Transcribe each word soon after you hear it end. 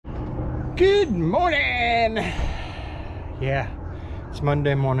Good morning. Yeah, it's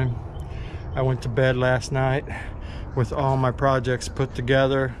Monday morning. I went to bed last night with all my projects put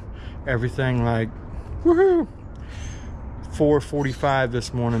together, everything like woohoo. 4:45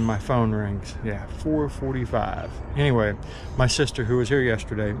 this morning my phone rings. Yeah, 4:45. Anyway, my sister, who was here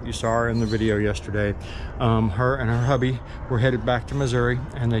yesterday, you saw her in the video yesterday, her and her hubby were headed back to Missouri,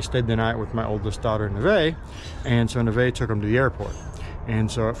 and they stayed the night with my oldest daughter, Neve. And so Neve took them to the airport. And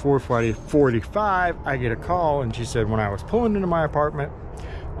so at 4:45 I get a call, and she said when I was pulling into my apartment,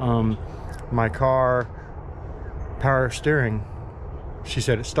 my car power steering, she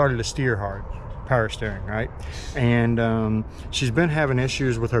said it started to steer hard. Power steering, right? And she's been having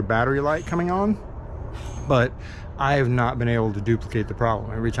issues with her battery light coming on, but I have not been able to duplicate the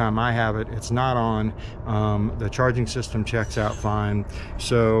problem. Every time I have it, it's not on. The charging system checks out fine.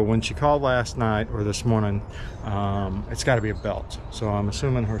 So when she called last night or this morning, it's got to be a belt. So I'm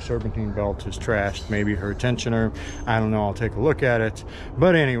assuming her serpentine belt is trashed, maybe her tensioner. I don't know, I'll take a look at it.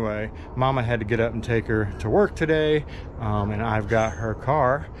 But anyway, Mama had to get up and take her to work today, and I've got her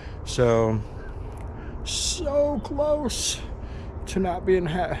car. So close to not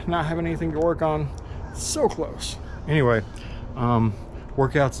having anything to work on. So close. Anyway,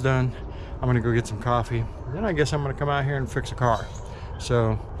 workout's done. I'm gonna go get some coffee, then I guess I'm gonna come out here and fix a car.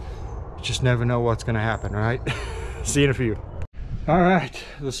 So you just never know what's gonna happen, right? See you in a few. All right,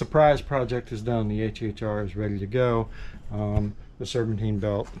 the surprise project is done. The HHR is ready to go. The serpentine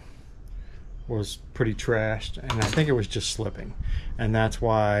belt was pretty trashed, and I think it was just slipping, and that's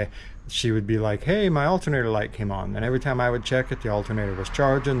why she would be like, hey, my alternator light came on. And every time I would check it, the alternator was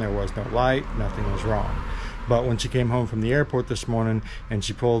charging, there was no light, nothing was wrong. But when she came home from the airport this morning and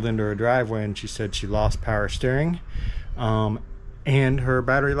she pulled into her driveway and she said she lost power steering, and her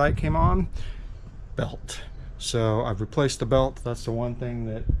battery light came on, belt. So I've replaced the belt. That's the one thing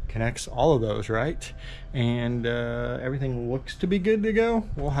that connects all of those, right? And everything looks to be good to go.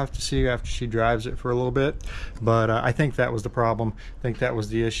 We'll have to see after she drives it for a little bit. But I think that was the problem. I think that was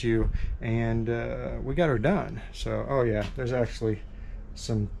the issue. And we got her done. So, oh yeah, there's actually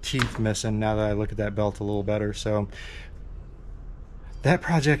some teeth missing now that I look at that belt a little better. So that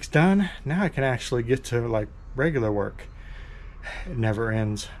project's done. Now I can actually get to like regular work. It never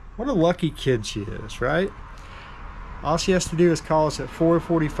ends. What a lucky kid she is, right? All she has to do is call us at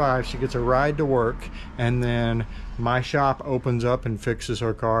 4:45. She gets a ride to work, and then my shop opens up and fixes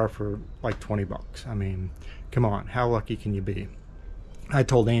her car for like 20 bucks. I mean, come on, how lucky can you be? I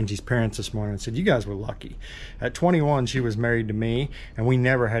told Angie's parents this morning, I said, you guys were lucky. At 21, she was married to me, and we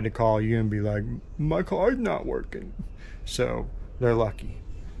never had to call you and be like, my car's not working. So they're lucky.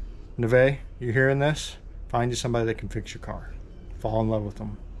 Neve, you hearing this? Find you somebody that can fix your car. Fall in love with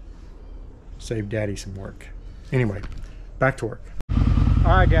them. Save daddy some work. Anyway, back to work.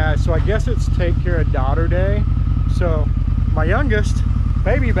 All right, guys, so I guess it's take care of daughter day. So my youngest,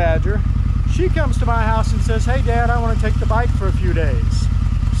 baby badger, she comes to my house and says, hey dad, I want to take the bike for a few days.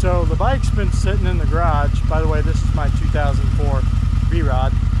 So the bike's been sitting in the garage. By the way, this is my 2004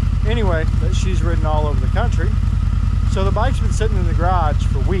 Vrod. Anyway, that she's ridden all over the country. So the bike's been sitting in the garage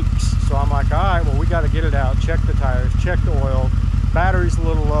for weeks. So I'm like, all right, well, we got to get it out, check the tires, check the oil. Battery's a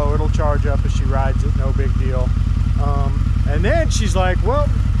little low, it'll charge up as she rides it, no big deal. And then she's like, well,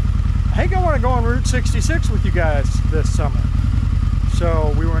 I think I want to go on Route 66 with you guys this summer.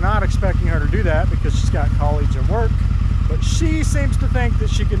 So we were not expecting her to do that because she's got college and work, but she seems to think that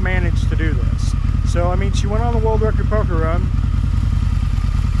she can manage to do this. So I mean, she went on the world record poker run.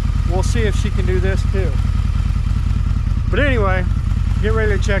 We'll see if she can do this too. But anyway, get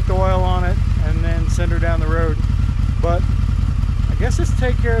ready to check the oil on it and then send her down the road. But I guess it's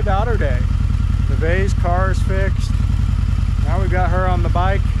take care of daughter day. Neve's car is fixed. Now we've got her on the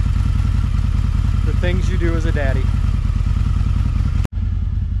bike. The things you do as a daddy.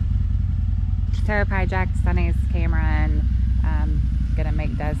 Tara hijacked Sunny's camera and gonna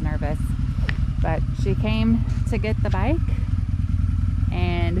make Des nervous. But she came to get the bike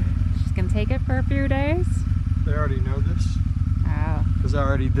and she's gonna take it for a few days. They already know this. Oh. Because I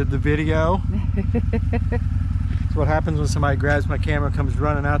already did the video. That's what happens when somebody grabs my camera, comes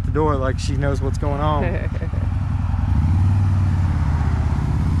running out the door like she knows what's going on.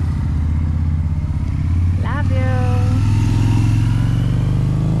 Love you.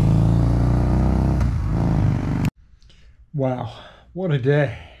 Wow, what a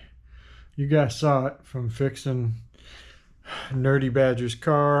day. You guys saw it, from fixing Nerdy Badger's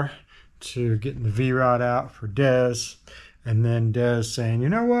car to getting the V-Rod out for Des, and then Des saying, you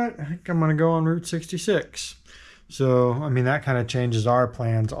know what, I think I'm going to go on Route 66. So, I mean, that kind of changes our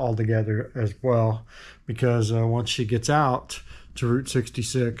plans altogether as well, because once she gets out to Route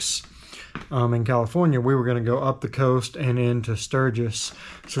 66, in California, we were going to go up the coast and into Sturgis.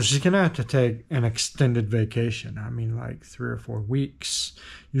 So she's going to have to take an extended vacation. I mean, like 3 or 4 weeks.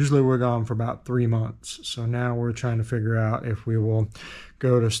 Usually we're gone for about 3 months. So now we're trying to figure out if we will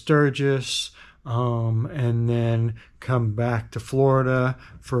go to Sturgis and then come back to Florida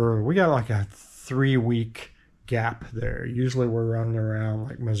we got like a 3-week gap there. Usually we're running around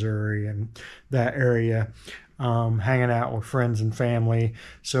like Missouri and that area, hanging out with friends and family.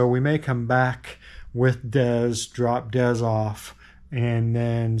 So we may come back with Des, drop Des off, and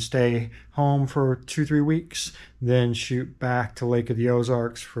then stay home for 2-3 weeks, then shoot back to Lake of the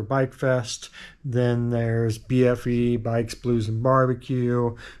Ozarks for Bike Fest. Then there's BFE, Bikes, Blues, and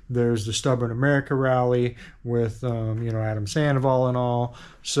Barbecue. There's the Stubborn America Rally with, Adam Sandoval and all.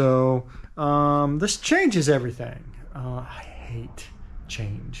 So this changes everything. I hate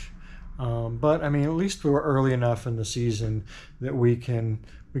change. But I mean, at least we're early enough in the season that we can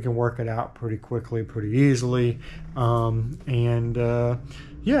work it out pretty quickly, pretty easily. Yeah,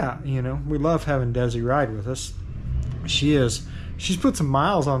 we love having Desi ride with us. She's put some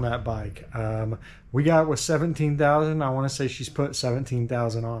miles on that bike. We got it with 17,000. I want to say she's put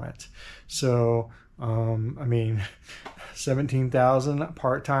 17,000 on it. So, 17,000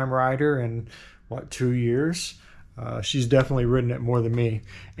 part-time rider in 2 years. She's definitely ridden it more than me,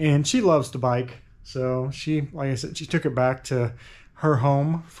 and she loves the bike. So she, like I said, she took it back to her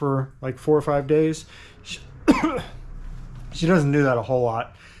home for like 4 or 5 days. She doesn't do that a whole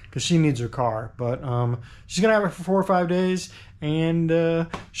lot because she needs her car, but she's gonna have it for 4 or 5 days, and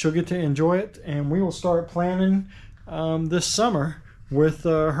she'll get to enjoy it. And we will start planning this summer with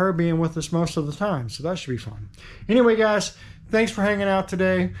her being with us most of the time, so that should be fun. Anyway, guys, thanks for hanging out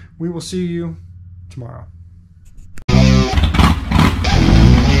today. We will see you tomorrow.